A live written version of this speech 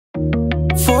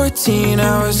14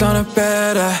 hours on a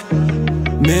bed,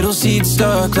 middle seat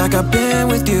stuck like I've been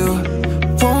with you.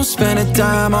 Won't spend a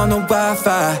dime on the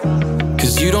Wi-Fi,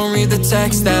 cause you don't read the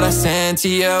text that I sent to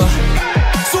you.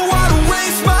 So I don't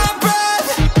waste my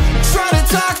breath trying to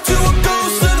talk to a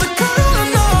ghost of the girl I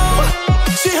know.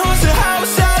 She haunts the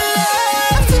house I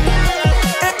left,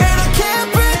 and I can't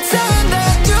pretend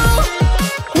that you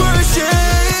were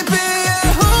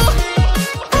shaping who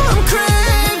I'm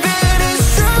craving is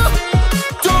true.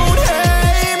 Don't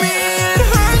hate me, it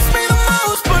hurts me the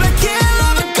most, but I can't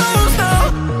let it go now.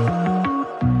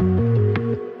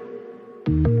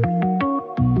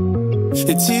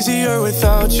 It's easier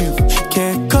without you.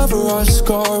 Can't cover our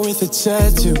scar with a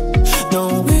tattoo.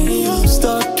 No way, I'm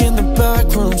stuck in the back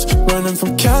rooms, running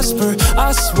from Casper.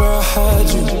 I swear I had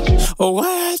you. Oh, I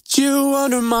had you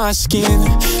under my skin,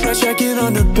 checking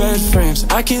under bed frames.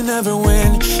 I can never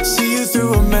win. See you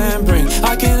through a membrane.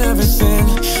 I can never thin.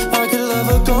 I could love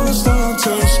a ghost, don't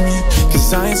touch me,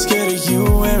 cause I ain't scared of you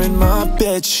wearing my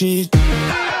bedsheet.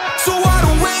 So I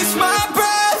don't waste my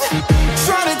breath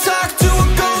trying to talk to a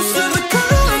ghost of the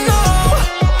girl I know.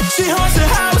 She haunts the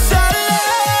house I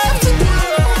left,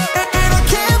 and I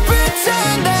can't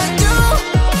pretend that you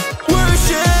were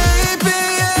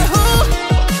shaping who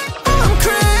I'm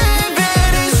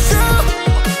craving is true.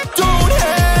 Don't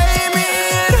hate me,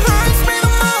 it hurts me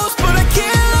the most, but I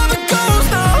can't let it go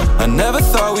now. I never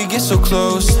thought we'd get so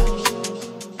close.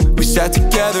 We sat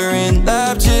together in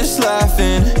lab just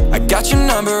laughing. I got your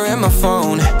number in my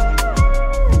phone,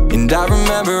 and I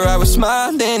remember I was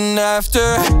smiling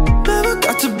after. Never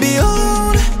got to be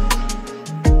alone,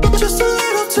 just a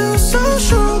little too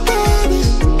social, baby.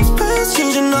 It's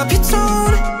changing up your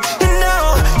tone, and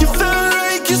now you feel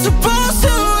like you're supposed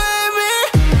to hate me.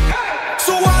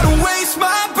 So I don't waste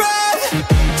my breath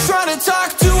trying to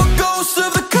talk to a ghost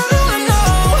of the girl I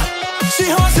know. She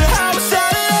haunts the house